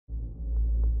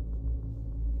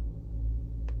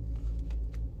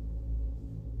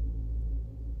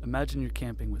Imagine you're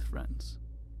camping with friends.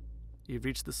 You've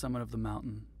reached the summit of the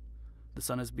mountain. The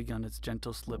sun has begun its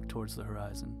gentle slip towards the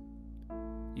horizon.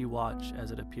 You watch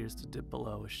as it appears to dip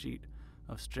below a sheet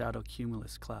of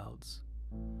stratocumulus clouds,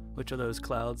 which are those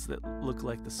clouds that look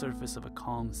like the surface of a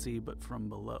calm sea but from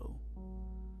below.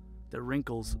 Their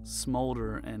wrinkles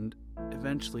smolder, and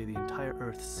eventually the entire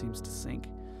earth seems to sink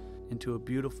into a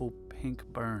beautiful pink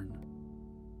burn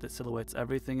that silhouettes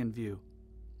everything in view.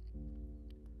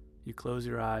 You close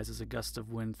your eyes as a gust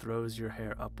of wind throws your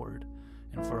hair upward,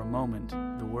 and for a moment,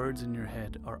 the words in your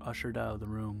head are ushered out of the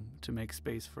room to make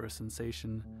space for a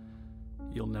sensation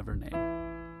you'll never name.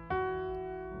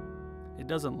 It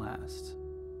doesn't last,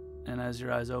 and as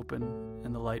your eyes open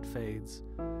and the light fades,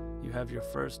 you have your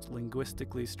first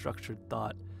linguistically structured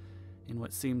thought in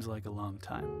what seems like a long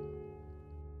time.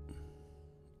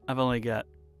 I've only got,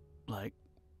 1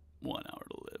 hour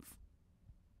to live.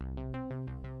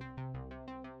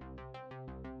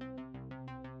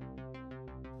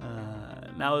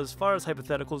 Now, as far as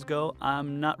hypotheticals go,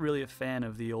 I'm not really a fan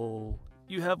of the old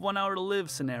 "you have 1 hour to live"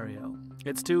 scenario.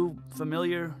 It's too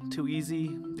familiar, too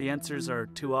easy. The answers are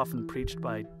too often preached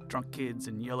by drunk kids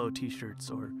in yellow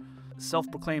t-shirts or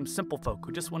self-proclaimed simple folk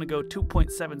who just want to go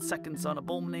 2.7 seconds on a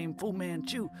bull named Fu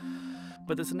Manchu.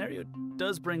 But the scenario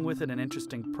does bring with it an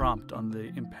interesting prompt on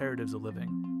the imperatives of living.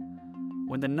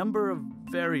 When the number of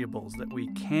variables that we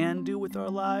can do with our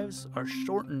lives are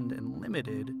shortened and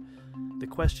limited, the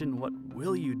question, what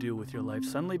will you do with your life,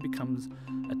 suddenly becomes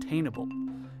attainable.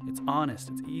 It's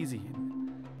honest, it's easy,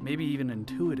 and maybe even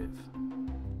intuitive.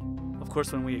 Of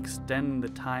course, when we extend the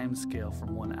time scale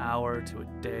from 1 hour to a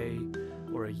day,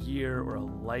 or a year, or a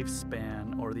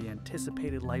lifespan, or the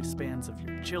anticipated lifespans of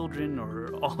your children,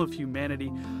 or all of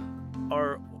humanity,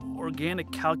 our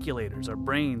organic calculators, our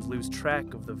brains lose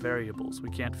track of the variables. We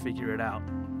can't figure it out.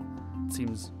 It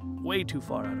seems way too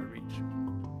far out of reach.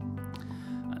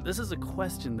 This is a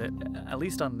question that, at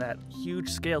least on that huge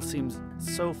scale, seems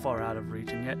so far out of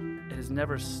reach, and yet it has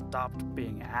never stopped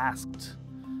being asked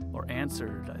or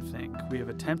answered, I think. We have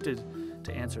attempted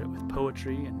to answer it with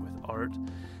poetry and with art,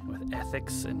 and with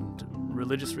ethics and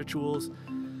religious rituals.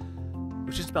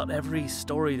 With just about every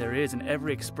story there is, and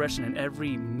every expression, and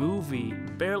every movie,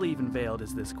 barely even veiled,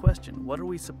 is this question: what are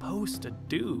we supposed to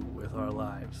do with our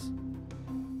lives?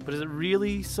 But is it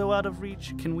really so out of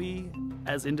reach? Can we,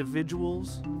 as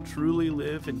individuals, truly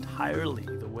live entirely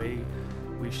the way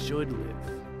we should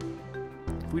live?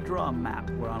 If we draw a map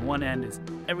where on one end is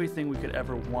everything we could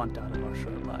ever want out of our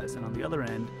short lives, and on the other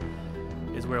end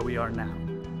is where we are now,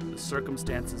 the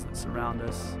circumstances that surround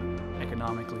us,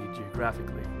 economically,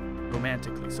 geographically,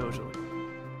 romantically, socially.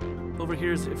 Over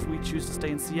here is if we choose to stay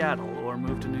in Seattle or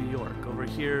move to New York. Over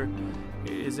here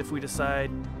is if we decide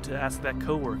to ask that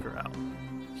coworker out.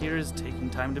 Here is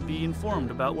taking time to be informed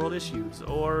about world issues,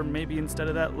 or maybe instead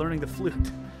of that, learning the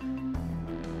flute.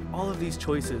 All of these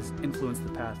choices influence the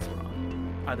paths we're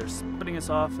on, either splitting us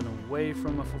off and away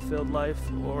from a fulfilled life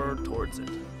or towards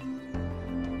it.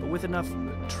 But with enough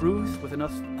truth, with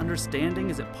enough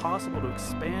understanding, is it possible to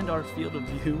expand our field of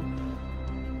view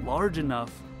large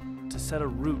enough to set a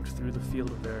route through the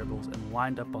field of variables and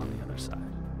wind up on the other side?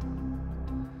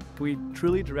 Can we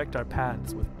truly direct our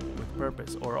paths with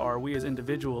purpose, or are we as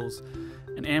individuals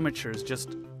and amateurs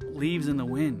just leaves in the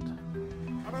wind?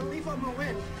 I'm a leaf on the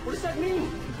wind. What does that mean?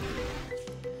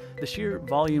 The sheer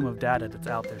volume of data that's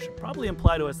out there should probably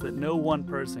imply to us that no one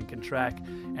person can track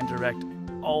and direct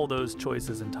all those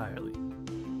choices entirely.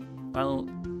 While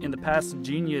in the past,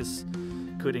 genius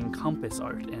could encompass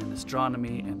art and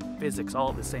astronomy and physics all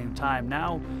at the same time,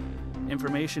 now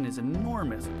information is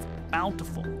enormous, it's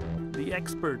bountiful. The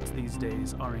experts these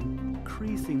days are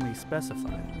increasingly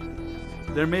specified.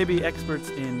 There may be experts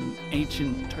in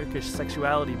ancient Turkish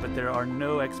sexuality, but there are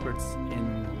no experts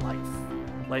in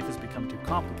life. Life has become too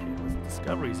complicated with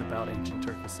discoveries about ancient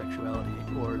Turkish sexuality,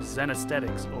 or Zen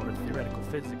aesthetics, or theoretical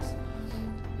physics.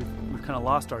 We've kind of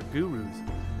lost our gurus.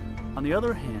 On the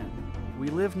other hand, we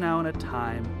live now in a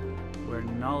time where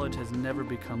knowledge has never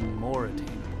become more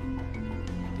attainable.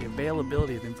 The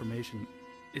availability of information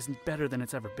isn't better than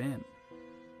it's ever been.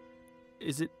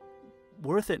 Is it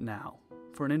worth it now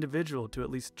for an individual to at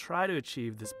least try to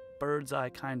achieve this bird's eye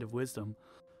kind of wisdom?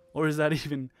 Or is that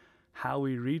even how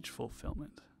we reach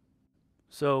fulfillment?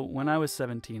 So when I was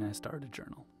 17, I started a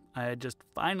journal. I had just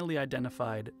finally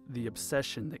identified the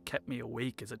obsession that kept me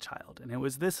awake as a child, and it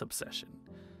was this obsession: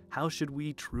 how should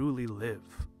we truly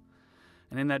live?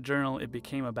 And in that journal, it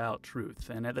became about truth.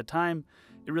 And at the time,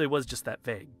 it really was just that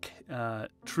vague.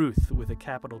 Truth with a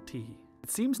capital T. It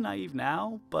seems naive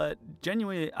now, but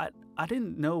genuinely, I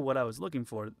didn't know what I was looking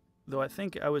for, though I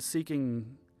think I was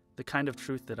seeking the the kind of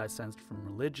truth that I sensed from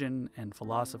religion and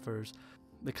philosophers,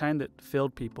 the kind that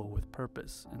filled people with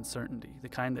purpose and certainty, the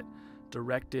kind that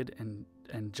directed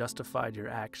and justified your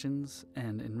actions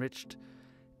and enriched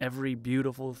every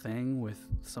beautiful thing with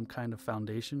some kind of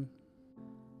foundation.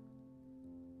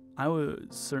 I was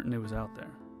certain it was out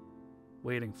there,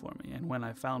 waiting for me, and when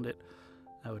I found it,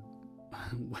 I would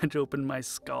wedge open my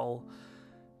skull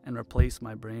and replace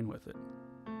my brain with it.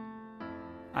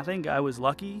 I think I was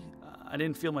lucky. I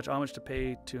didn't feel much homage to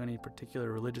pay to any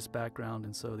particular religious background,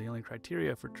 and so the only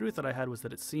criteria for truth that I had was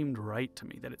that it seemed right to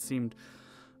me, that it seemed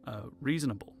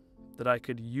reasonable, that I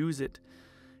could use it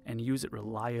and use it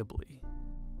reliably.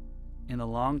 In the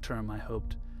long term, I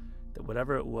hoped that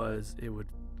whatever it was, it would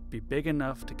be big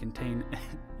enough to contain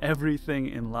everything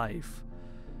in life,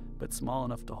 but small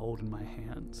enough to hold in my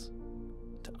hands,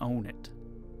 to own it.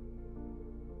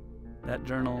 That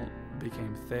journal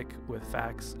became thick with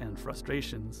facts and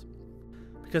frustrations,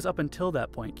 because up until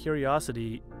that point,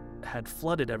 curiosity had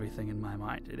flooded everything in my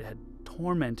mind. It had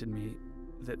tormented me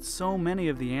that so many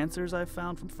of the answers I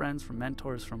found from friends, from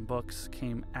mentors, from books,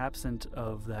 came absent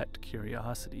of that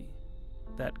curiosity,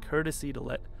 that courtesy to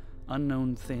let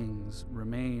unknown things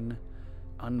remain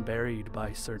unburied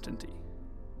by certainty.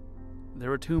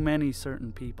 There were too many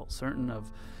certain people, certain of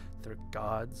their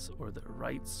gods or their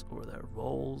rights or their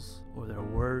roles or their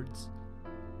words.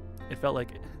 It felt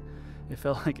like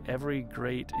every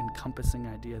great encompassing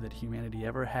idea that humanity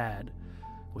ever had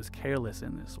was careless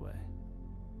in this way.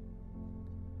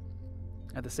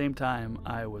 At the same time,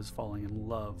 I was falling in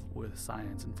love with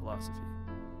science and philosophy.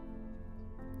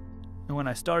 And when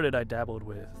I started, I dabbled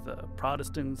with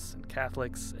Protestants and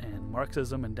Catholics and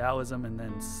Marxism and Taoism, and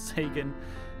then Sagan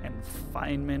and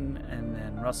Feynman, and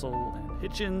then Russell and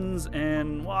Hitchens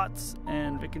and Watts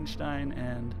and Wittgenstein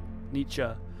and Nietzsche,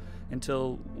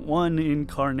 until one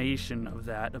incarnation of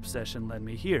that obsession led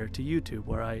me here to YouTube,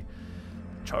 where I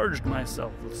charged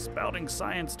myself with spouting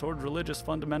science toward religious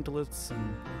fundamentalists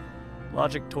and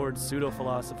logic towards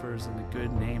pseudo-philosophers in the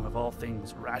good name of all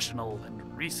things rational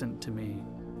and recent to me.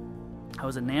 I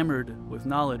was enamored with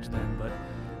knowledge then, but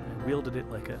I wielded it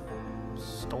like a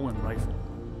stolen rifle.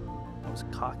 I was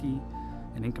cocky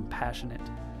and incompassionate.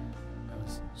 I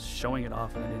was showing it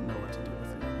off and I didn't know what to do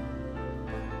with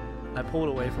it. I pulled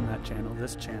away from that channel,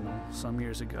 this channel, some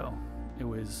years ago. It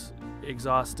was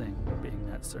exhausting being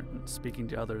that certain, speaking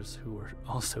to others who were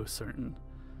also certain.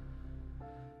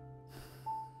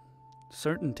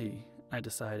 Certainty, I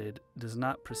decided, does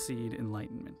not precede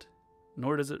enlightenment,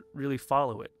 nor does it really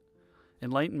follow it.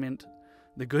 Enlightenment,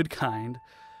 the good kind,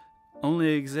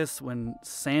 only exists when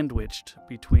sandwiched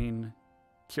between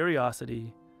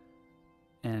curiosity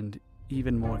and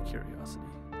even more curiosity.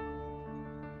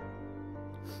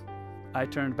 I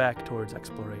turned back towards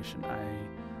exploration. I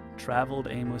traveled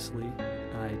aimlessly,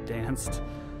 I danced,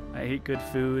 I ate good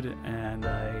food, and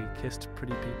I kissed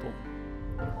pretty people.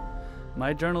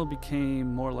 My journal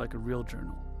became more like a real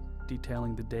journal,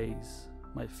 detailing the days,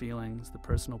 my feelings, the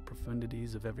personal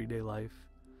profundities of everyday life.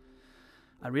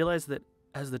 I realized that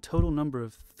as the total number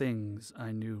of things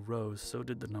I knew rose, so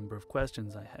did the number of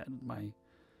questions I had.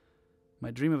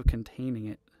 My dream of containing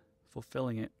it,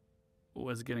 fulfilling it,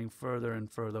 was getting further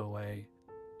and further away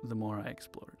the more I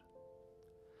explored.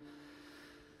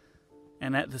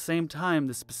 And at the same time,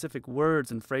 the specific words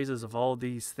and phrases of all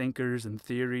these thinkers and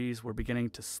theories were beginning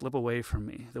to slip away from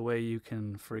me, the way you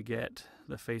can forget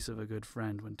the face of a good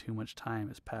friend when too much time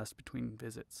has passed between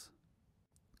visits.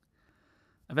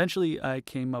 Eventually, I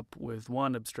came up with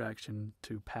one abstraction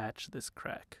to patch this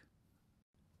crack.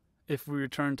 If we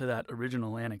return to that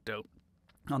original anecdote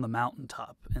on the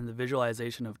mountaintop and the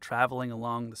visualization of traveling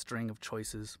along the string of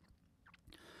choices,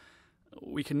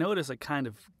 we can notice a kind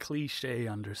of cliché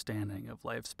understanding of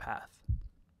life's path.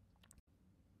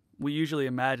 We usually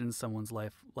imagine someone's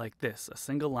life like this, a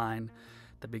single line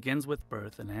that begins with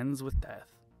birth and ends with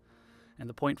death, and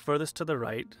the point furthest to the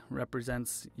right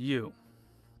represents you.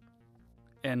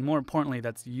 And more importantly,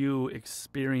 that's you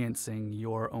experiencing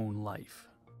your own life.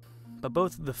 But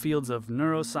both the fields of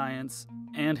neuroscience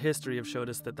and history have showed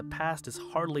us that the past is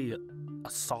hardly a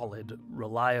solid,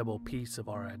 reliable piece of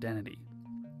our identity.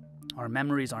 Our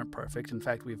memories aren't perfect. In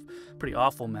fact, we have pretty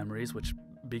awful memories, which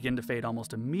begin to fade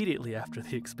almost immediately after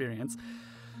the experience.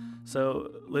 So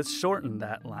let's shorten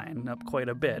that line up quite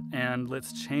a bit, and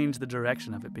let's change the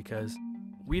direction of it, because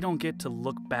we don't get to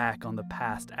look back on the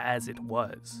past as it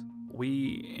was.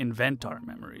 We invent our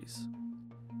memories.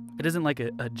 It isn't like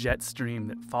a jet stream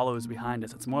that follows behind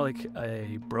us. It's more like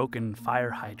a broken fire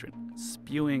hydrant,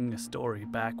 spewing a story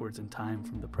backwards in time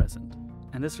from the present.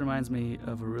 And this reminds me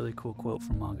of a really cool quote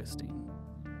from Augustine.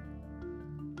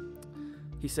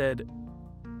 He said,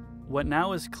 What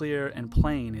now is clear and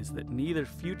plain is that neither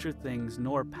future things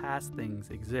nor past things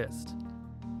exist.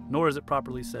 Nor is it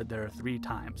properly said there are 3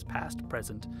 times, past,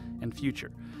 present, and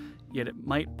future. Yet it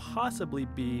might possibly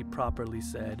be properly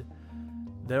said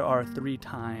there are 3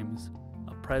 times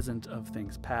a present of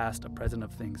things past, a present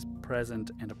of things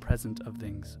present, and a present of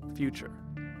things future.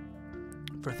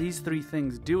 For these 3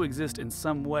 things do exist in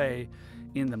some way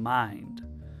in the mind,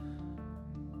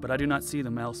 but I do not see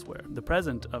them elsewhere. The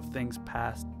present of things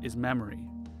past is memory.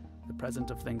 The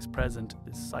present of things present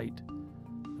is sight.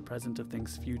 The present of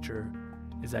things future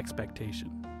is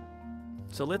expectation.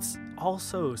 So let's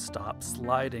also stop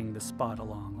sliding the spot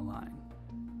along the line.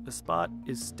 The spot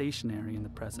is stationary in the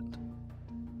present.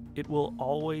 It will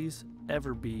always,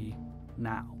 ever be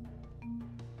now.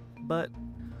 But,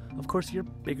 of course, you're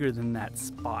bigger than that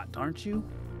spot, aren't you?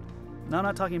 Now, I'm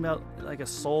not talking about like a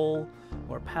soul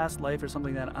or a past life or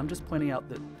something like that. I'm just pointing out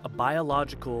that a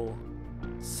biological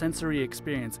sensory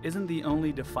experience isn't the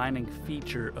only defining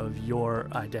feature of your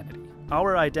identity.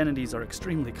 Our identities are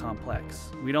extremely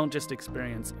complex. We don't just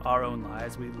experience our own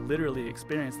lives, we literally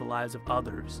experience the lives of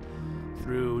others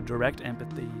through direct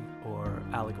empathy or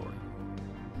allegory.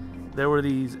 There were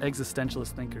these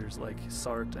existentialist thinkers like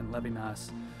Sartre and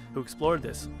Levinas who explored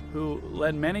this, who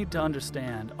led many to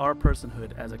understand our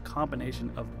personhood as a combination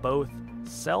of both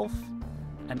self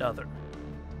and other.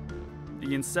 The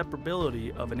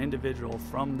inseparability of an individual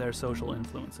from their social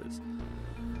influences.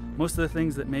 Most of the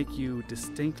things that make you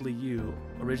distinctly you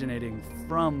originating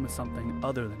from something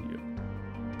other than you.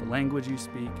 The language you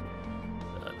speak,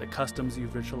 the customs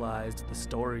you've ritualized, the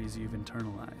stories you've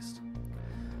internalized.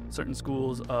 Certain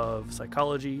schools of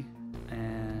psychology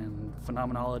and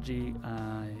phenomenology,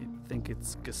 I think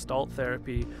it's Gestalt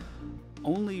therapy,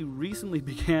 only recently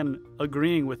began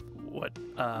agreeing with what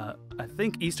I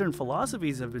think Eastern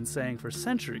philosophies have been saying for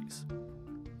centuries.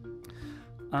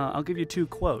 I'll give you 2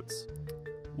 quotes.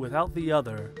 Without the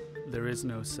other, there is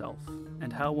no self,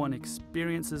 and how one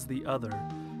experiences the other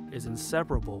is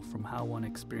inseparable from how one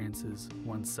experiences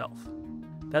oneself.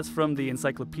 That's from the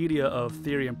Encyclopedia of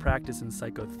Theory and Practice in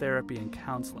Psychotherapy and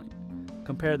Counseling.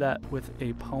 Compare that with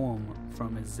a poem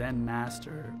from a Zen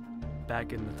master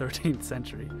back in the 13th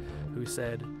century who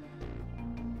said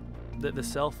that the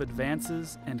self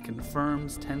advances and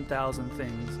confirms 10,000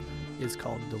 things is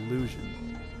called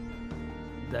delusion.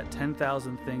 That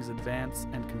 10,000 things advance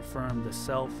and confirm the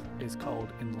self is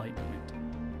called enlightenment.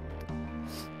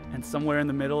 And somewhere in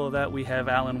the middle of that we have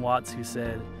Alan Watts who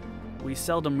said, "We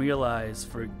seldom realize,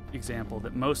 for example,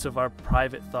 that most of our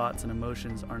private thoughts and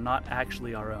emotions are not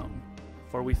actually our own,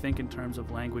 for we think in terms of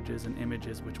languages and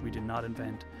images which we did not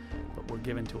invent, but were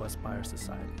given to us by our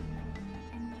society."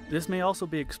 This may also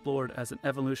be explored as an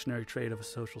evolutionary trait of a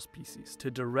social species,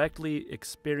 to directly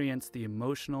experience the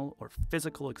emotional or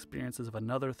physical experiences of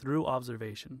another through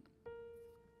observation.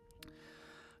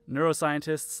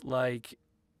 Neuroscientists like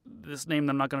this name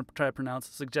that I'm not going to try to pronounce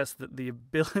suggest that the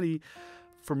ability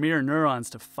for mirror neurons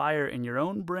to fire in your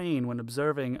own brain when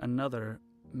observing another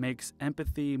makes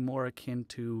empathy more akin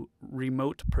to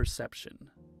remote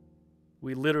perception.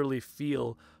 We literally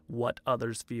feel what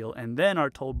others feel and then are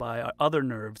told by our other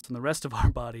nerves and the rest of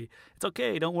our body, it's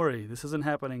okay, don't worry, this isn't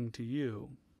happening to you.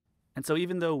 And so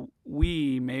even though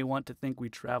we may want to think we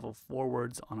travel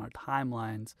forwards on our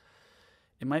timelines,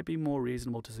 it might be more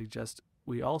reasonable to suggest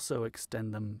we also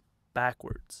extend them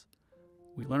backwards.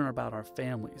 We learn about our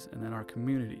families and then our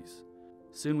communities.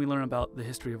 Soon we learn about the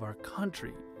history of our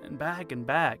country and back.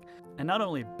 And not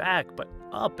only back, but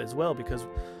up as well, because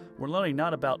we're learning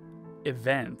not about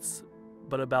events,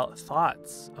 but about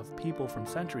thoughts of people from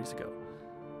centuries ago.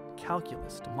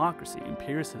 Calculus, democracy,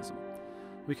 empiricism.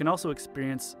 We can also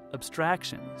experience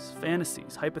abstractions,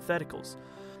 fantasies, hypotheticals,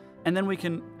 and then we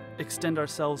can extend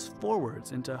ourselves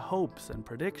forwards into hopes and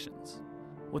predictions.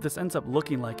 What this ends up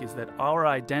looking like is that our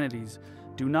identities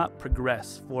do not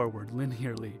progress forward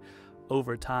linearly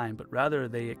over time, but rather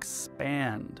they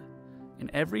expand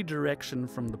in every direction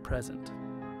from the present,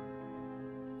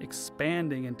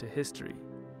 expanding into history,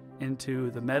 into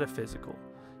the metaphysical,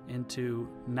 into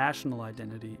national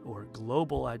identity or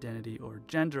global identity or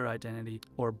gender identity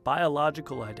or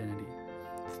biological identity,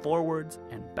 forwards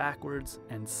and backwards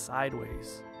and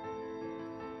sideways.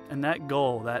 And that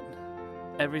goal, that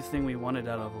everything we wanted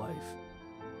out of life,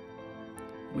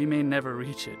 we may never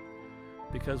reach it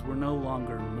because we're no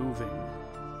longer moving.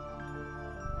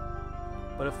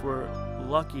 But if we're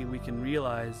lucky, we can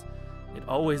realize it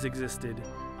always existed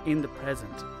in the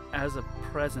present as a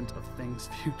present of things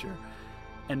future.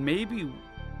 And maybe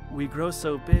we grow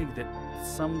so big that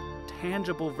some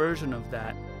tangible version of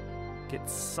that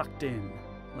gets sucked in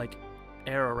like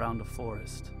air around a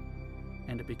forest.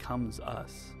 and it becomes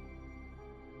us.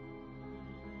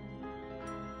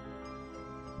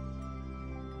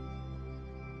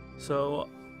 So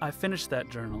I finished that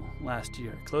journal last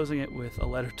year, closing it with a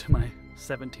letter to my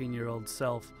 17-year-old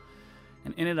self.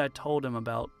 And in it I told him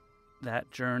about that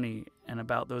journey and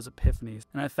about those epiphanies.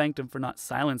 And I thanked him for not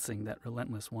silencing that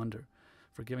relentless wonder,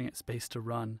 for giving it space to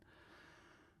run.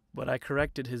 But I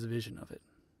corrected his vision of it.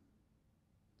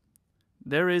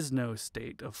 There is no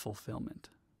state of fulfillment,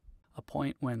 a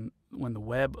point when the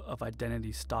web of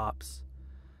identity stops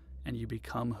and you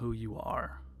become who you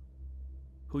are,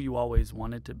 who you always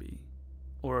wanted to be,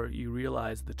 or you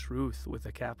realize the truth with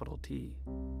a capital T.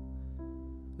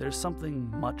 There's something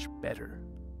much better,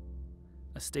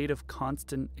 a state of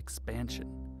constant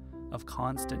expansion, of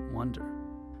constant wonder.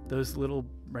 Those little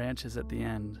branches at the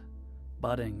end,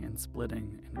 budding and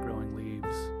splitting and growing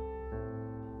leaves.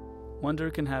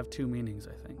 Wonder can have two meanings,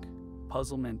 I think.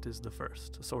 Puzzlement is the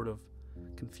first, a sort of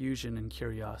confusion and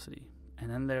curiosity. And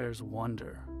then there's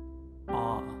wonder,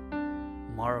 awe,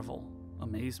 marvel,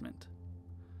 amazement.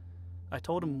 I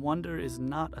told him wonder is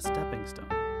not a stepping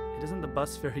stone. It isn't the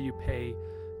bus fare you pay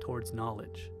towards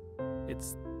knowledge.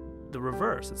 It's the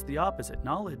reverse, it's the opposite.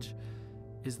 Knowledge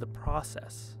is the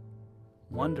process.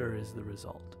 Wonder is the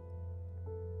result.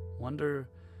 Wonder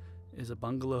is a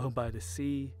bungalow by the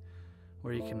sea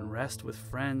where you can rest with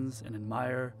friends and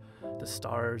admire the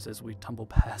stars as we tumble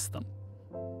past them.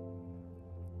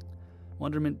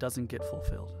 Wonderment doesn't get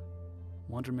fulfilled.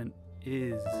 Wonderment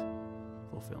is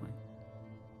fulfilling.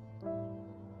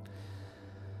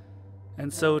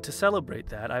 And so to celebrate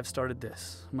that, I've started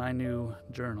this, my new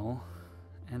journal,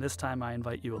 and this time I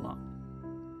invite you along.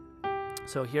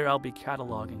 So here I'll be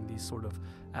cataloging these sort of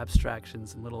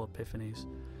abstractions and little epiphanies.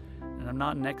 And I'm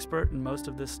not an expert in most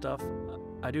of this stuff.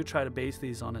 I do try to base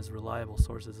these on as reliable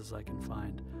sources as I can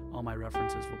find. All my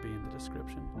references will be in the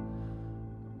description.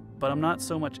 But I'm not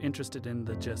so much interested in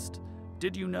the just,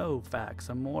 did you know facts?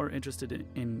 I'm more interested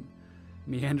in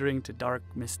meandering to dark,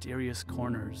 mysterious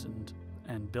corners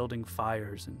and building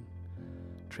fires and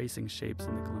tracing shapes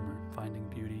in the glimmer, finding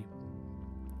beauty,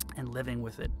 and living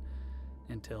with it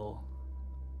until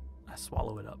I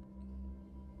swallow it up.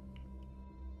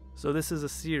 So this is a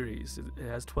series. It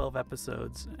has 12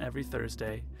 episodes every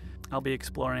Thursday. I'll be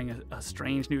exploring a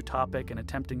strange new topic and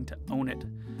attempting to own it,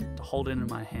 to hold it in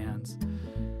my hands.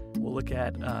 We'll look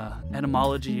at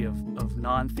etymology of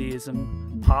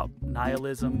non-theism, pop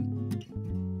nihilism,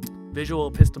 visual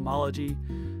epistemology,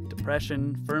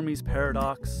 depression, Fermi's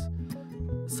paradox,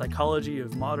 psychology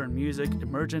of modern music,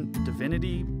 emergent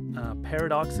divinity,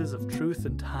 paradoxes of truth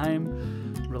and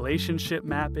time, relationship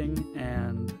mapping,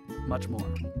 and much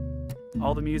more.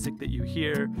 All the music that you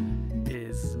hear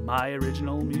is my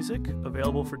original music,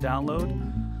 available for download.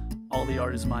 All the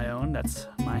art is my own. That's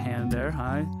my hand there.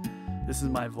 Hi. This is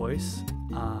my voice.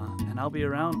 And I'll be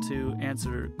around to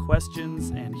answer questions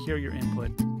and hear your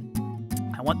input.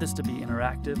 I want this to be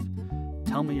interactive.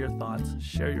 Tell me your thoughts.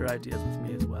 Share your ideas with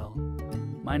me as well.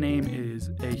 My name is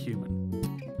A Human.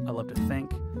 I love to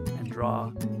think and draw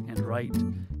and write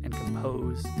and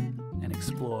compose and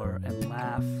explore and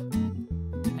laugh.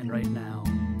 And right now,